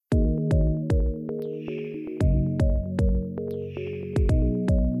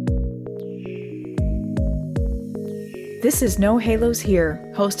This is No Halos Here,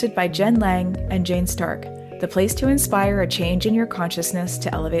 hosted by Jen Lang and Jane Stark, the place to inspire a change in your consciousness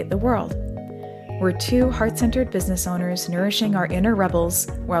to elevate the world. We're two heart-centered business owners nourishing our inner rebels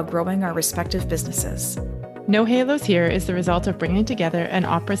while growing our respective businesses. No Halos Here is the result of bringing together an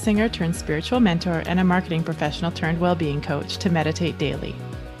opera singer turned spiritual mentor and a marketing professional turned well-being coach to meditate daily.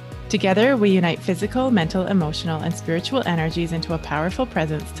 Together, we unite physical, mental, emotional, and spiritual energies into a powerful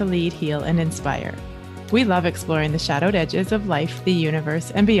presence to lead, heal, and inspire. We love exploring the shadowed edges of life, the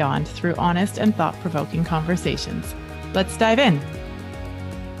universe, and beyond through honest and thought-provoking conversations. Let's dive in.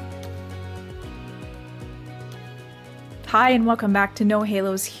 Hi, and welcome back to No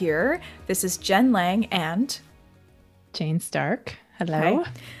Halos Here. This is Jen Lang and Jane Stark. Hello.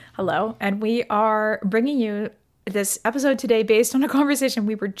 Hi. Hello. And we are bringing you this episode today based on a conversation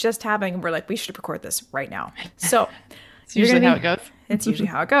we were just having. And we're like, we should record this right now. So it's usually how it goes. It's usually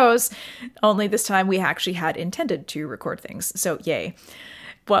how it goes. Only this time we actually had intended to record things. So yay.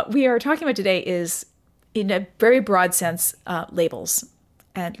 What we are talking about today is, in a very broad sense, labels,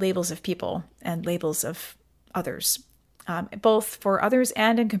 and labels of people and labels of others, both for others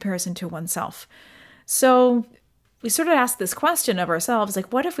and in comparison to oneself. So we sort of asked this question of ourselves,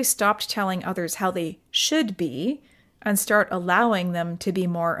 like, what if we stopped telling others how they should be and start allowing them to be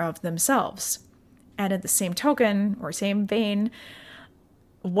more of themselves? And in the same token or same vein,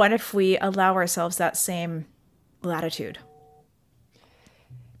 what if we allow ourselves that same latitude?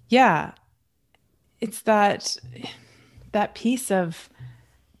 Yeah. It's that piece of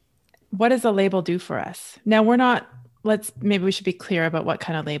what does a label do for us? Now maybe we should be clear about what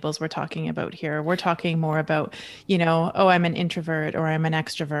kind of labels we're talking about here. We're talking more about, oh, I'm an introvert or I'm an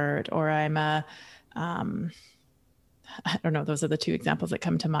extrovert or I'm I don't know. Those are the two examples that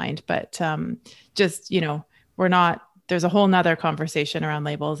come to mind, but there's a whole nother conversation around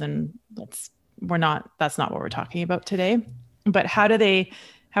labels, and that's not what we're talking about today. But how are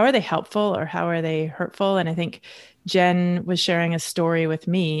they helpful or how are they hurtful? And I think Jen was sharing a story with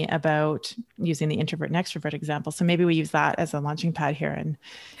me about using the introvert and extrovert example. So maybe we use that as a launching pad here. And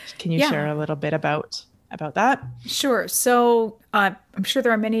can you share a little bit about that? Sure. So I'm sure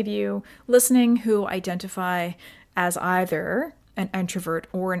there are many of you listening who identify as either an introvert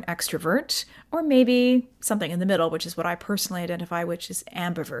or an extrovert, or maybe something in the middle, which is what I personally identify, which is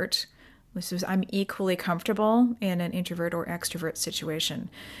ambivert. Which is I'm equally comfortable in an introvert or extrovert situation.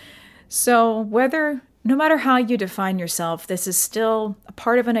 So no matter how you define yourself, this is still a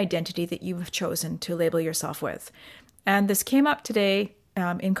part of an identity that you have chosen to label yourself with. And this came up today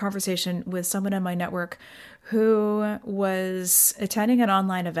in conversation with someone in my network who was attending an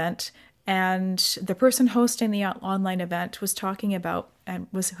online event, and the person hosting the online event was talking about,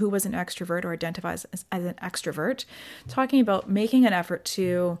 who was an extrovert or identifies as an extrovert, talking about making an effort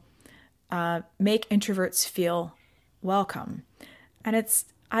to make introverts feel welcome. And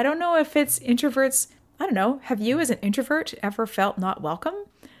I don't know if it's introverts, I don't know, have you as an introvert ever felt not welcome?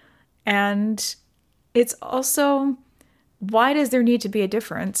 And it's also, why does there need to be a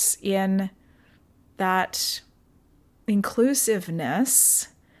difference in that inclusiveness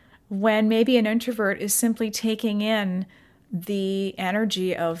when maybe an introvert is simply taking in the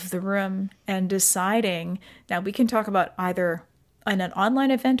energy of the room and deciding? Now we can talk about either in an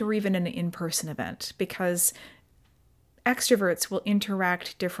online event or even an in-person event, because extroverts will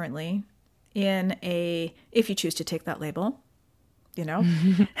interact differently if you choose to take that label,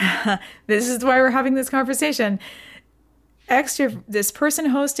 this is why we're having this conversation. This person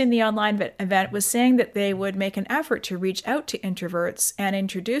hosting the online event was saying that they would make an effort to reach out to introverts and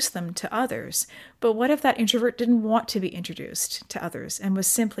introduce them to others. But what if that introvert didn't want to be introduced to others and was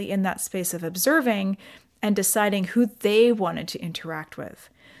simply in that space of observing and deciding who they wanted to interact with?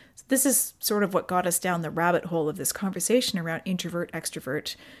 So this is sort of what got us down the rabbit hole of this conversation around introvert,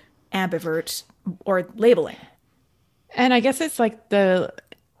 extrovert, ambivert, or labeling. And I guess it's like the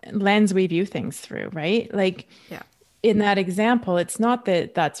lens we view things through, right? Like, yeah. In that example, it's not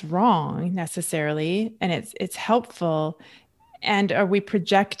that that's wrong necessarily, and it's helpful. And are we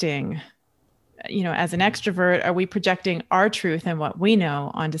projecting, as an extrovert, are we projecting our truth and what we know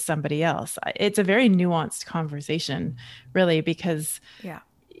onto somebody else? It's a very nuanced conversation, really, because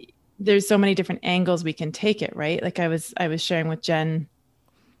there's so many different angles we can take it, right? Like I was sharing with Jen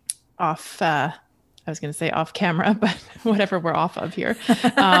off, I was going to say off camera, but whatever we're off of here.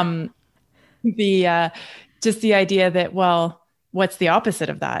 Just the idea that, well, what's the opposite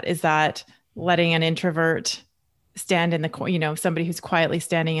of that? Is that letting an introvert stand in the corner, somebody who's quietly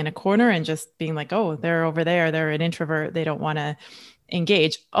standing in a corner and just being like, oh, they're over there, they're an introvert, they don't want to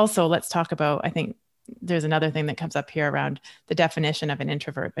engage. Also, let's talk about, I think there's another thing that comes up here around the definition of an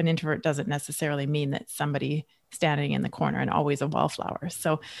introvert. An introvert doesn't necessarily mean that somebody standing in the corner and always a wallflower.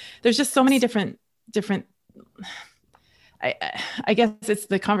 So there's just so many different I guess it's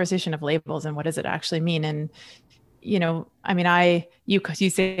the conversation of labels and what does it actually mean. And, you know, I mean, you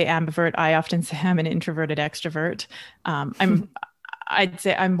say ambivert, I often say I'm an introverted extrovert. I'd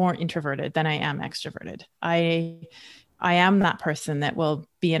say I'm more introverted than I am extroverted. I am that person that will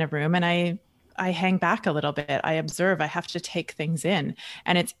be in a room and I hang back a little bit. I observe, I have to take things in.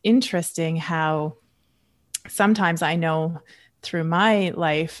 And it's interesting how sometimes I know through my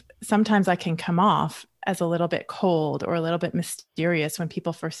life, sometimes I can come off as a little bit cold or a little bit mysterious when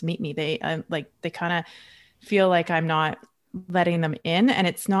people first meet me. They kind of feel like I'm not letting them in. And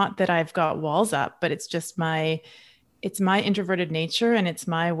it's not that I've got walls up, but it's just it's my introverted nature. And it's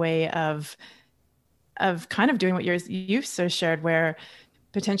my way of kind of doing what you've sort of shared, where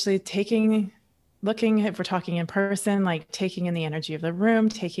potentially looking, if we're talking in person, like taking in the energy of the room,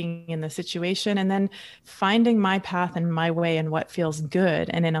 taking in the situation, and then finding my path and my way and what feels good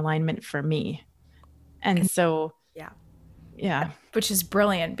and in alignment for me. And so, yeah. Which is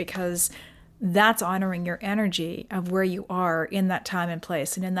brilliant, because that's honoring your energy of where you are in that time and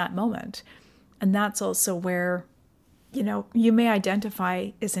place and in that moment. And that's also where, you know, you may identify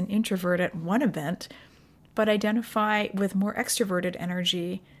as an introvert at one event, but identify with more extroverted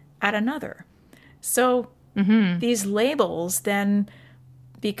energy at another. So these labels then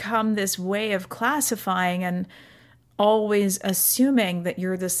become this way of classifying and always assuming that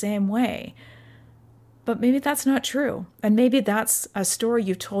you're the same way. But maybe that's not true. And maybe that's a story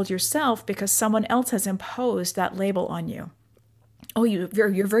you've told yourself because someone else has imposed that label on you. Oh, you're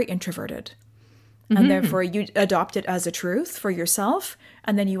very introverted. And therefore you adopt it as a truth for yourself.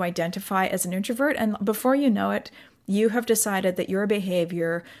 And then you identify as an introvert. And before you know it, you have decided that your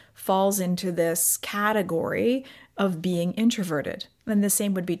behavior falls into this category of being introverted. And the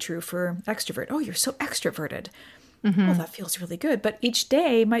same would be true for extrovert. Oh, you're so extroverted. Well, that feels really good. But each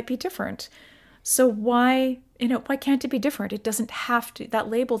day might be different. So why can't it be different? It doesn't have to, that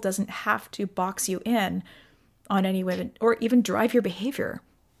label doesn't have to box you in on any way or even drive your behavior.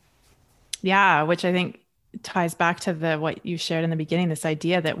 Yeah, which I think ties back to what you shared in the beginning, this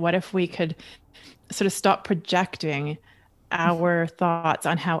idea that what if we could sort of stop projecting our thoughts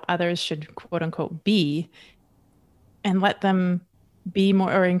on how others should quote unquote be and let them be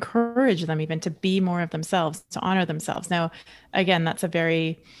more, or encourage them even to be more of themselves, to honor themselves. Now, again, that's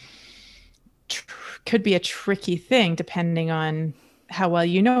could be a tricky thing depending on how well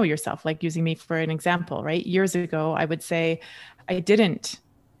you know yourself, like using me for an example, right? Years ago, I would say I didn't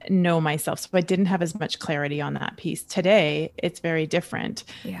know myself. So I didn't have as much clarity on that piece. Today, it's very different.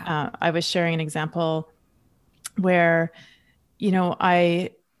 Yeah. I was sharing an example where, you know,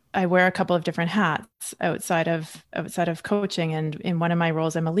 I wear a couple of different hats outside of coaching. And in one of my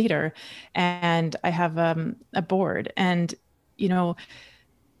roles, I'm a leader and I have a board. And, you know,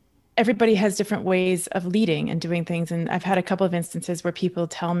 everybody has different ways of leading and doing things. And I've had a couple of instances where people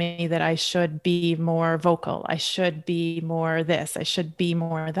tell me that I should be more vocal. I should be more this. I should be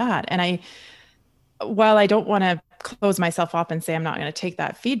more that. And while I don't want to close myself up and say I'm not going to take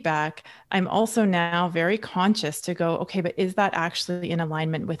that feedback, I'm also now very conscious to go, okay, but is that actually in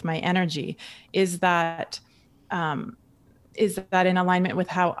alignment with my energy? Is that in alignment with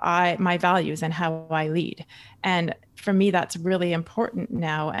my values and how I lead? And for me, that's really important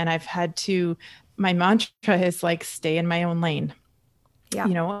now. And my mantra is like, stay in my own lane,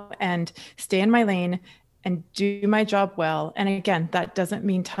 you know, and stay in my lane and do my job well. And again, that doesn't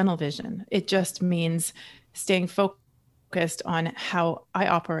mean tunnel vision. It just means staying focused on how I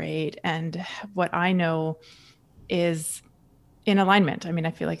operate and what I know is in alignment. I mean,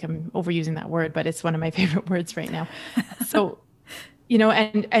 I feel like I'm overusing that word, but it's one of my favorite words right now. So, you know,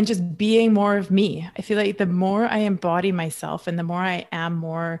 and just being more of me. I feel like the more I embody myself and the more I am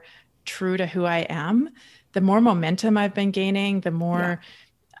more true to who I am, the more momentum I've been gaining, the more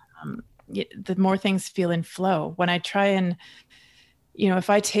things feel in flow. When I try and, you know, if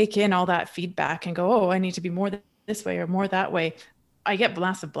I take in all that feedback and go, oh, I need to be more this way or more that way, I get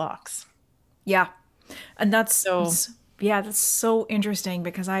massive blocks. Yeah. And that's so interesting,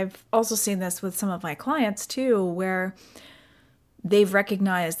 because I've also seen this with some of my clients too, where they've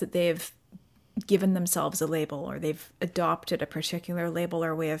recognized that they've given themselves a label or they've adopted a particular label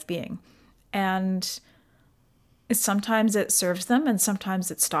or way of being. And sometimes it serves them and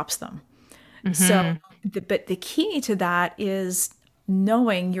sometimes it stops them. So, but the key to that is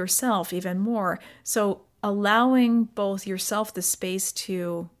knowing yourself even more. So allowing both yourself the space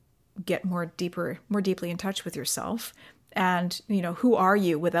to get more deeply in touch with yourself and, you know, who are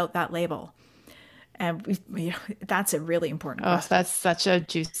you without that label? And that's a really important Oh, question. that's such a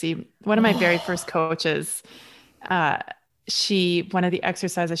juicy. One of my very first coaches, uh, one of the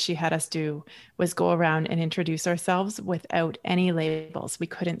exercises she had us do was go around and introduce ourselves without any labels. We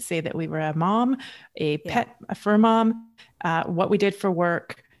couldn't say that we were a mom, a Yeah. pet, a fur mom, what we did for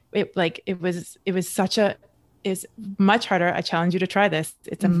work. It was such a, is much harder. I challenge you to try this.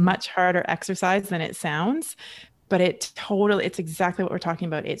 It's a Hmm. much harder exercise than it sounds, but it's exactly what we're talking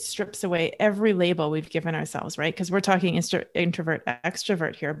about. It strips away every label we've given ourselves, right? Because we're talking introvert,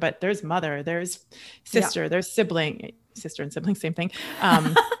 extrovert here, but there's mother, there's Yeah. sister, there's sibling, sister and sibling, same thing.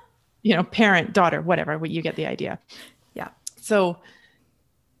 Parent, daughter, whatever, you get the idea. Yeah. So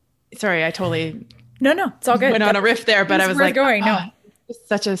sorry, I totally No, it's all good. went on a riff there, but I That's was where it's like, going. oh, No. it's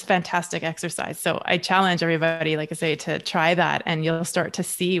such a fantastic exercise. So I challenge everybody, like I say, to try that, and you'll start to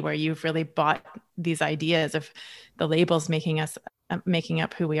see where you've really bought these ideas of the labels making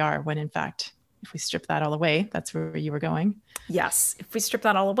up who we are, when in fact, if we strip that all away, that's where you were going. Yes. If we strip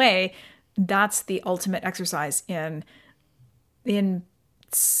that all away, that's the ultimate exercise in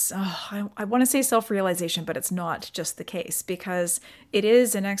I want to say self-realization, but it's not just the case, because it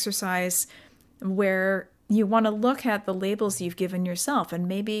is an exercise where you want to look at the labels you've given yourself, and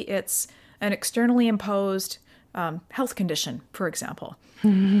maybe it's an externally imposed health condition, for example.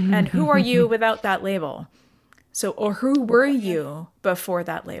 And who are you without that label? So, or who were you before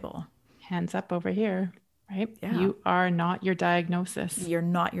that label? Hands up over here, right? Yeah, You are not your diagnosis. you're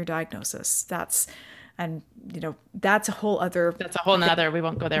not your diagnosis. And that's a whole other That's a whole nother, we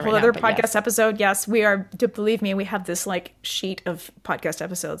won't go there right whole now, other but podcast yes. episode. Yes, we are. Believe me, we have this like sheet of podcast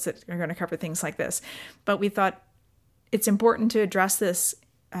episodes that are going to cover things like this. But we thought it's important to address this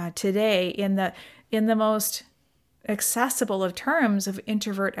today in the most accessible of terms of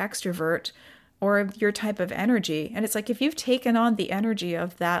introvert extrovert, or your type of energy. And it's like, if you've taken on the energy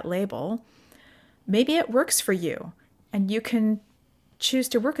of that label, maybe it works for you, and you can choose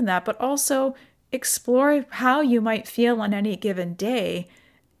to work in that, but also explore how you might feel on any given day,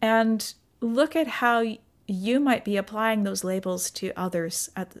 and look at how you might be applying those labels to others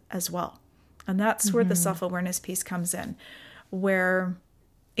as well. And that's where the Mm-hmm. self-awareness piece comes in, where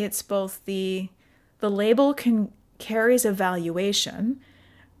it's both the label can carries a valuation,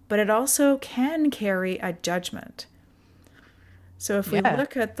 but it also can carry a judgment. So if we Yeah.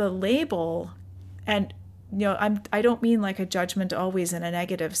 look at the label, and I don't mean like a judgment always in a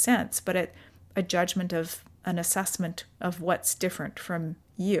negative sense, but a judgment of an assessment of what's different from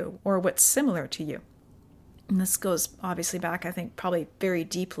you or what's similar to you. And this goes obviously back, I think, probably very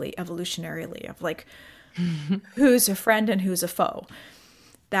deeply evolutionarily, of like who's a friend and who's a foe.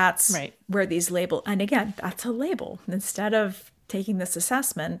 That's Right. where these label, and again, that's a label. Instead of taking this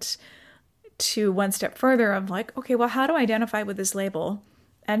assessment to one step further of like, okay, well, how do I identify with this label,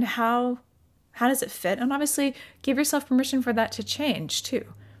 and how does it fit? And obviously give yourself permission for that to change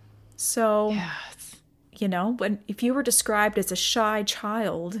too. So, Yes. when if you were described as a shy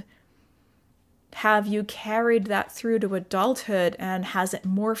child, have you carried that through to adulthood, and has it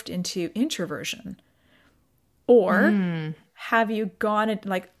morphed into introversion? Or Mm, have you gone and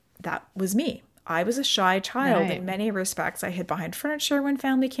like, that was me. I was a shy child in right. many respects. I hid behind furniture when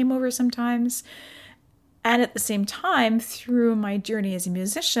family came over sometimes. And at the same time, through my journey as a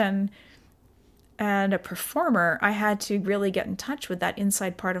musician and a performer, I had to really get in touch with that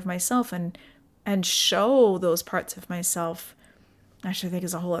inside part of myself, and show those parts of myself. Actually, I think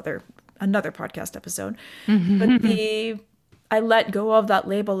is a whole other another podcast episode. But I let go of that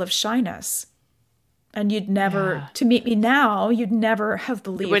label of shyness. And you'd never, Yeah. to meet me now, you'd never have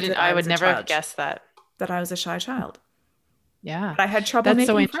believed that I I would was a never have child, guessed that. that I was a shy child. Yeah. But I had trouble That's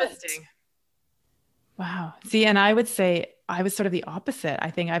so making friends. interesting. Wow. See, and I would say I was sort of the opposite. I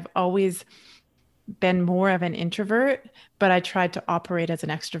think I've always been more of an introvert, but I tried to operate as an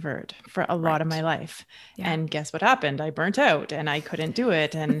extrovert for a lot of my Right. life. Yeah. And guess what happened? I burnt out and I couldn't do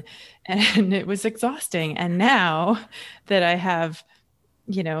it, and it was exhausting. And now that I have,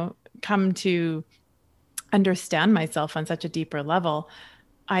 come to understand myself on such a deeper level,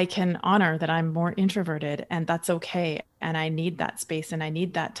 I can honor that I'm more introverted, and that's okay. And I need that space and I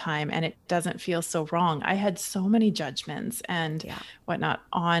need that time. And it doesn't feel so wrong. I had so many judgments and Yeah. whatnot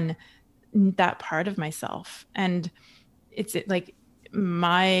on that part of myself. And it's like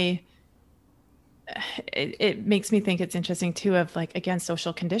my, it makes me think it's interesting too, of like, again,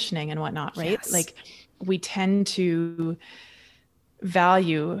 social conditioning and whatnot, right? Yes. Like we tend to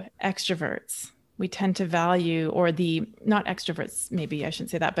value extroverts. We tend to value, or the not extroverts, maybe I shouldn't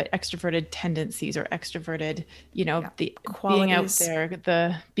say that, but extroverted tendencies, or extroverted, Yeah. the being out Qualities. there,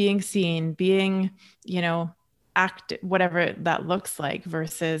 the being seen, you know, act, whatever that looks like,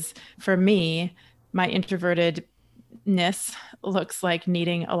 versus for me, my introvertedness looks like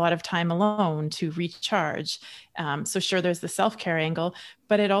needing a lot of time alone to recharge. So sure, there's the self-care angle,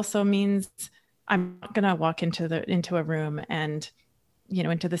 but it also means I'm not going to walk into a room and,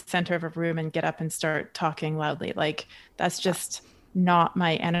 into the center of a room and get up and start talking loudly. Like that's just not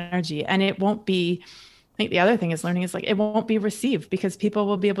my energy. And it won't be, I think the other thing is learning is like, it won't be received because people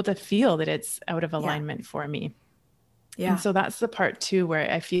will be able to feel that it's out of alignment for me. Yeah. And so that's the part too,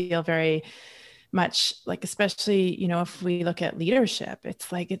 where I feel very much like, especially, if we look at leadership, it's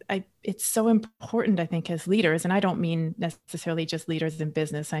like, it's so important, I think, as leaders. And I don't mean necessarily just leaders in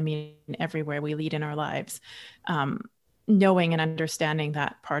business. I mean, everywhere we lead in our lives, knowing and understanding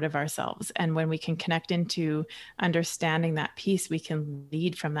that part of ourselves. And when we can connect into understanding that piece, we can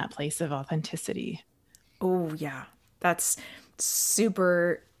lead from that place of authenticity. Oh yeah. That's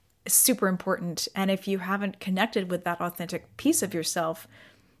super, super important. And if you haven't connected with that authentic piece of yourself,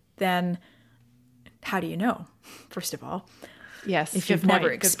 then how do you know, first of all? Yes. If you've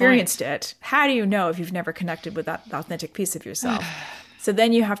never experienced it, how do you know if you've never connected with that authentic piece of yourself? So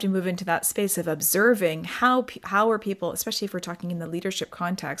then you have to move into that space of observing how are people, especially if we're talking in the leadership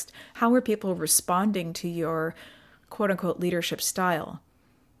context, how are people responding to your quote unquote leadership style?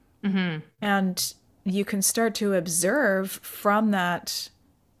 Mm-hmm. And you can start to observe from that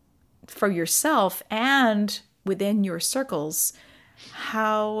for yourself and within your circles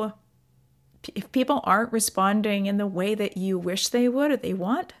how, if people aren't responding in the way that you wish they would or they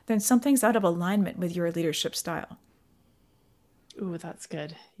want, then something's out of alignment with your leadership style. Ooh, that's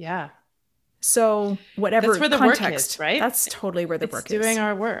good. Yeah. So whatever that's where the context, work is, right? That's totally where the work is. It's doing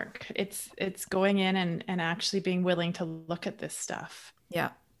our work. It's going in and actually being willing to look at this stuff. Yeah.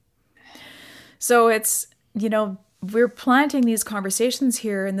 So it's, we're planting these conversations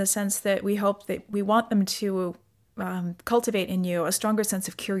here in the sense that we hope that we want them to cultivate in you a stronger sense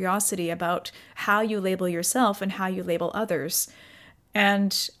of curiosity about how you label yourself and how you label others.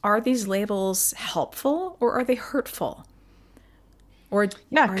 And are these labels helpful or are they hurtful? Or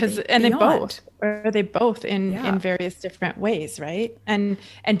because they both, or are they both in various different ways, right? And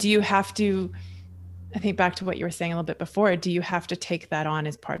do you have to, I think back to what you were saying a little bit before, do you have to take that on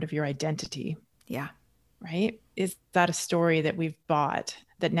as part of your identity? Yeah. Right? Is that a story that we've bought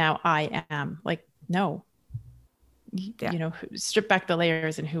that now I am? Like, no. Yeah. Strip back the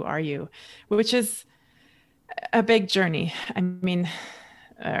layers and who are you? Which is a big journey. I mean,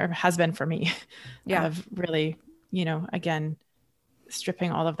 or has been for me. Yeah. Of really, again,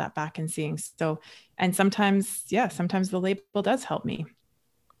 stripping all of that back and seeing. So, and sometimes the label does help me.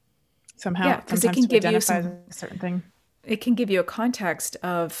 Somehow, because it can give you a certain thing. It can give you a context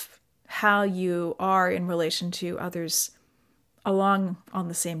of how you are in relation to others on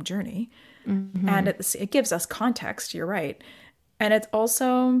the same journey. Mm-hmm. And it gives us context. You're right. And it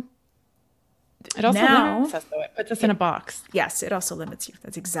also limits us, though. It puts us in a box. Yes, it also limits you.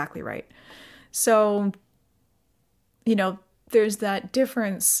 That's exactly right. So, there's that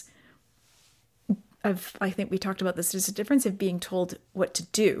difference of, I think we talked about this, there's a difference of being told what to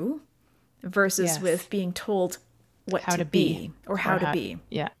do versus with being told how to be or how to be.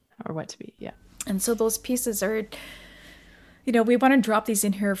 Yeah. Or what to be. Yeah. And so those pieces are, we want to drop these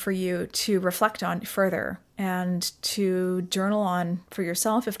in here for you to reflect on further and to journal on for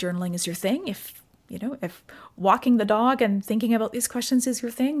yourself if journaling is your thing. If walking the dog and thinking about these questions is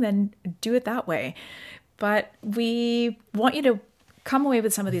your thing, then do it that way. But we want you to come away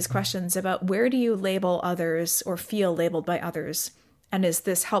with some of these questions about where do you label others or feel labeled by others? And is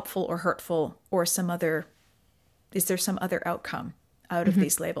this helpful or hurtful or is there some other outcome out of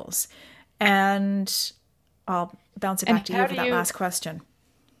these labels? And I'll bounce it back to you for that last question.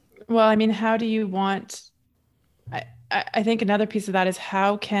 Well, I mean, how do you want, I think another piece of that is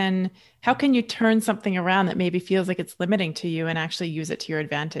how can you turn something around that maybe feels like it's limiting to you and actually use it to your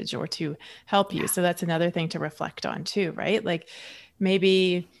advantage or to help you? So that's another thing to reflect on too, right? Like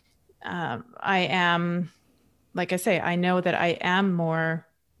maybe I am, like I say, I know that I am more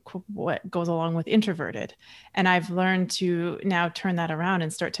what goes along with introverted. And I've learned to now turn that around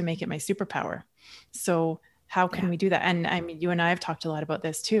and start to make it my superpower. So how can we do that? And I mean, you and I have talked a lot about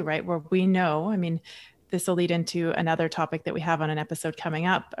this too, right? Where we know, I mean, this will lead into another topic that we have on an episode coming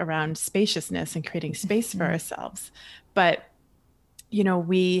up around spaciousness and creating space for ourselves. But,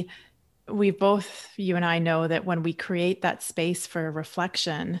 we both, you and I know that when we create that space for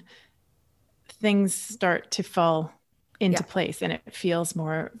reflection, things start to fall into place and it feels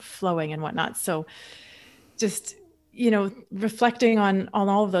more flowing and whatnot. So just, reflecting on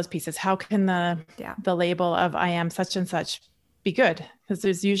all of those pieces, how can the label of I am such and such be good? Because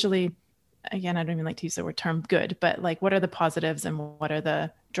there's usually, again, I don't even like to use the term good, but like, what are the positives and what are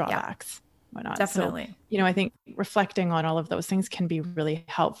the drawbacks? whatnot. Definitely. So, I think reflecting on all of those things can be really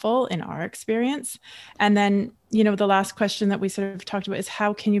helpful in our experience. And then, the last question that we sort of talked about is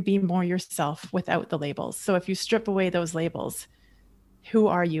how can you be more yourself without the labels? So if you strip away those labels, who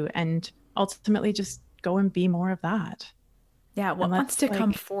are you? And ultimately just go and be more of that. Yeah. What wants to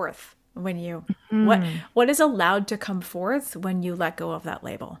come forth when you, what is allowed to come forth when you let go of that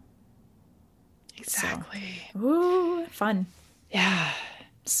label? Exactly. So, ooh, fun. Yeah.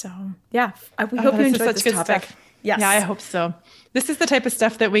 So, yeah, we hope you enjoyed this topic. Stuff. Yes. Yeah, I hope so. This is the type of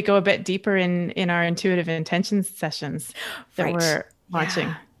stuff that we go a bit deeper in our intuitive intentions sessions that we're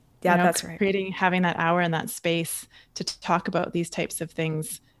launching. Yeah, that's right. Having that hour and that space to talk about these types of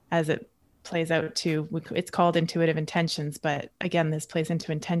things as it plays out to, it's called intuitive intentions, but again, this plays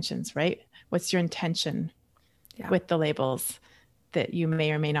into intentions, right? What's your intention with the labels that you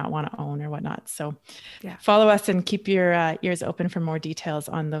may or may not want to own or whatnot. So follow us and keep your ears open for more details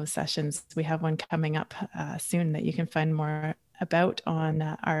on those sessions. We have one coming up soon that you can find more about on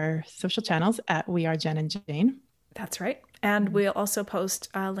our social channels at We Are Jen and Jane. That's right. And we'll also post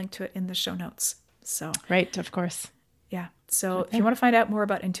a link to it in the show notes. So right, of course. Yeah. So if you want to find out more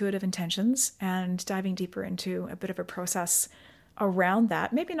about intuitive intentions and diving deeper into a bit of a process around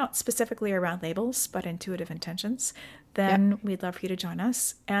that, maybe not specifically around labels, but intuitive intentions, then we'd love for you to join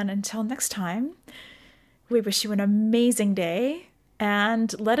us. And until next time, we wish you an amazing day,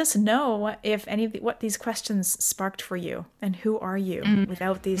 and let us know if any of what these questions sparked for you, and who are you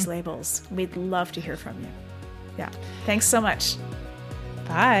without these labels. We'd love to hear from you. Yeah. Thanks so much.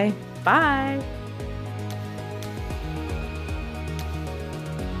 Bye. Bye.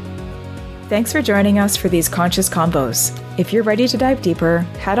 Thanks for joining us for these conscious combos. If you're ready to dive deeper,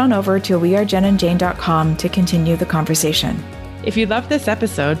 head on over to wearejenandjane.com to continue the conversation. If you loved this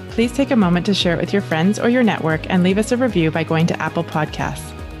episode, please take a moment to share it with your friends or your network and leave us a review by going to Apple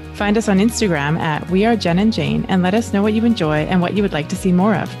Podcasts. Find us on Instagram at wearejenandjane and let us know what you enjoy and what you would like to see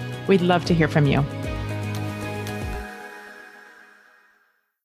more of. We'd love to hear from you.